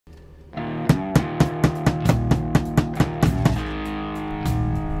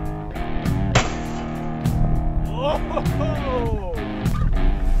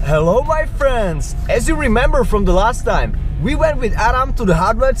Hello my friends! As you remember from the last time, we went with aaaand to the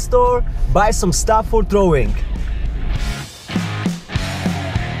hardware store, buy some stuff for throwing.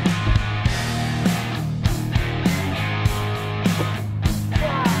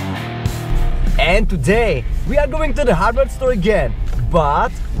 And today we are going to the hardware store again,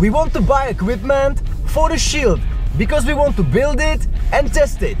 but we want to buy equipment for the shield because we want to build it and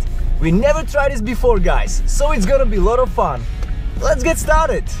test it. We never tried this before guys, so it's gonna be a lot of fun. Let's get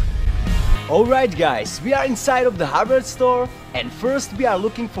started! Alright guys, we are inside of the hardware store and first we are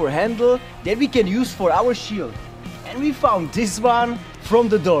looking for a handle that we can use for our shield. And we found this one from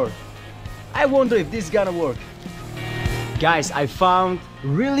the door. I wonder if this is gonna work. Guys, I found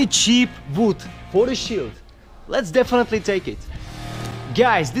really cheap wood for the shield. Let's definitely take it.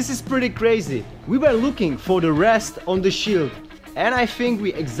 Guys, this is pretty crazy. We were looking for the rest on the shield and I think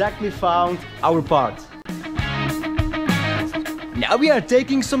we exactly found our part. Now we are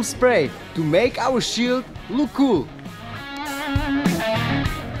taking some spray to make our shield look cool.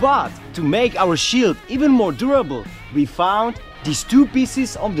 But to make our shield even more durable, we found these two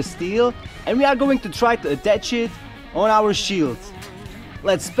pieces of the steel and we are going to try to attach it on our shield.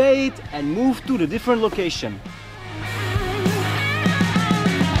 Let's spray it and move to the different location.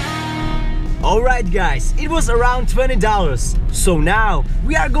 Alright guys, it was around $20. So now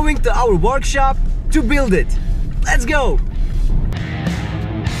we are going to our workshop to build it. Let's go!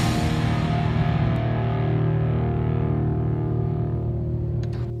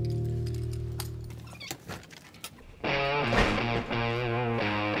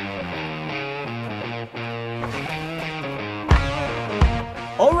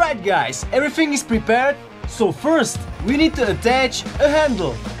 Alright guys, everything is prepared, so first we need to attach a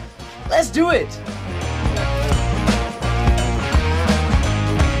handle. Let's do it!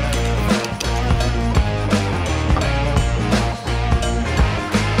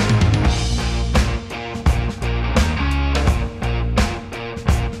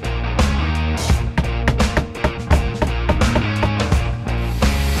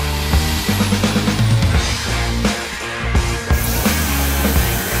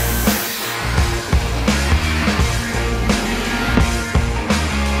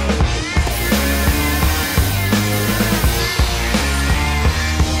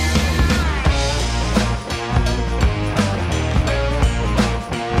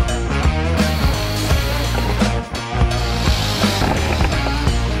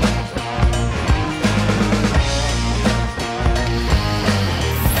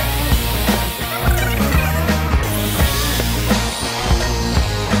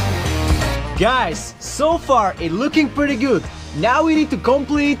 Guys, so far it's looking pretty good. Now we need to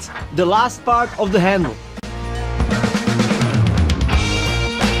complete the last part of the handle.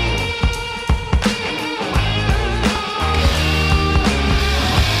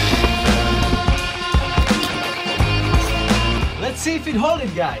 Let's see if it holds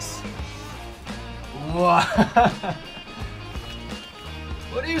it, guys. Wow.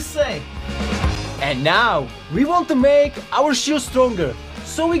 What do you say? And now we want to make our shield stronger.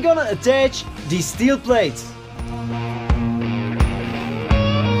 So we're gonna attach these steel plates.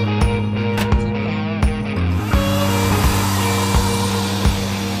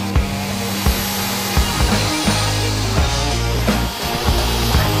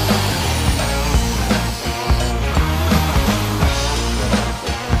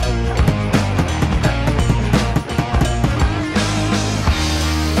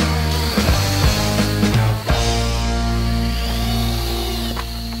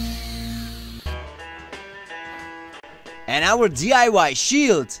 And our DIY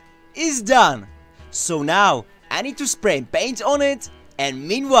shield is done. So now I need to spray paint on it, and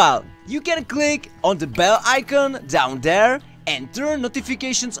meanwhile you can click on the bell icon down there and turn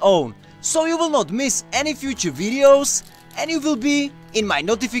notifications on, so you will not miss any future videos and you will be in my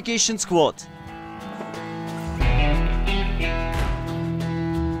notification squad.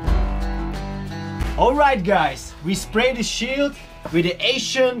 Alright guys, we sprayed the shield with the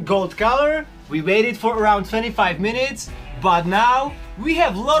Asian gold color. We waited for around 25 minutes, but now we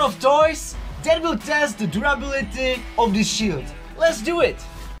have a lot of toys that will test the durability of this shield. Let's do it!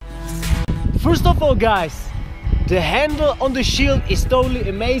 First of all guys, the handle on the shield is totally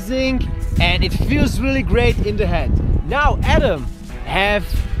amazing and it feels really great in the hand. Now Adam have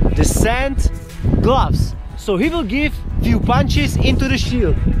the sand gloves, so he will give few punches into the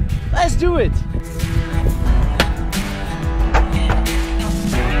shield. Let's do it!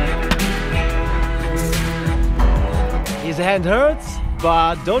 His hand hurts,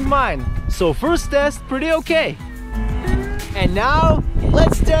 but don't mind. So first test, pretty okay. And now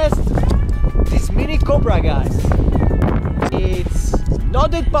let's test this mini Cobra, guys. It's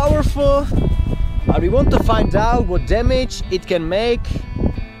not that powerful, but we want to find out what damage it can make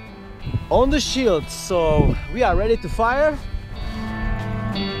on the shield. So we are ready to fire.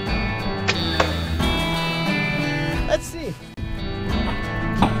 Let's see.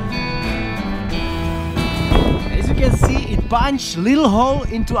 As you can see, it punched little hole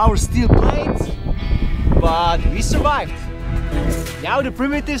into our steel plate, but we survived. Now the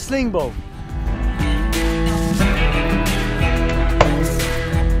primitive sling bow.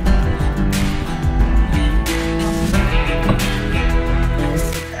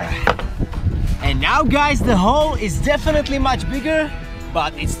 And now guys, the hole is definitely much bigger,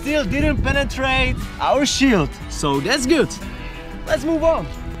 but it still didn't penetrate our shield, so that's good. Let's move on.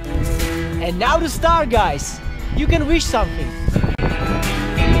 And now the star, guys. You can wish something.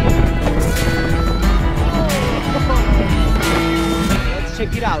 Let's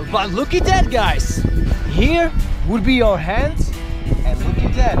check it out. But look at that, guys. Here would be your hands, and look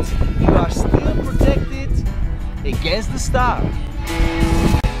at that. You are still protected against the star.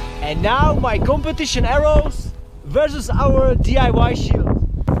 And now my competition arrows versus our DIY shield.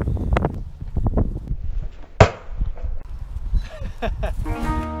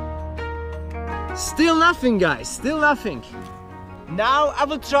 Still nothing, guys, still nothing. Now I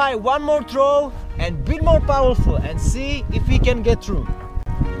will try one more throw and a bit more powerful and see if we can get through.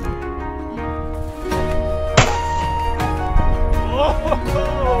 Oh!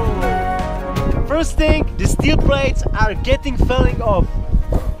 First thing, the steel plates are getting falling off.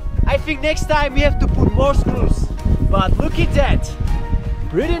 I think next time we have to put more screws. But look at that.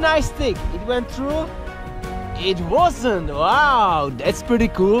 Pretty nice stick. It went through. It wasn't. Wow, that's pretty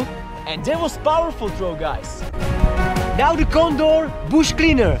cool. And that was powerful throw, guys. Now the Condor bush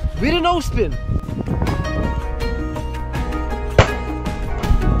cleaner with a nose pin.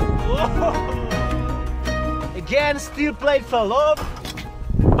 Whoa. Again, steel plate fell off,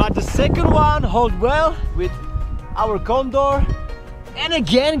 but the second one held well with our Condor. And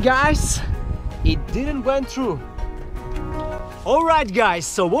again, guys, it didn't went through. Alright guys,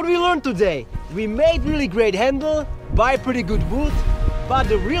 so what we learned today? We made really great handle by pretty good wood, but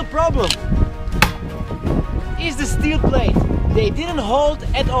the real problem is the steel plate. They didn't hold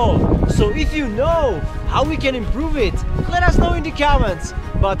at all. So if you know how we can improve it, let us know in the comments.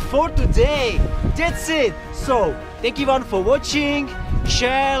 But for today, that's it. So thank you everyone for watching.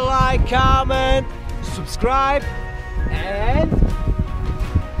 Share, like, comment, subscribe, and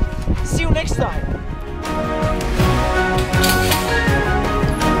see you next time.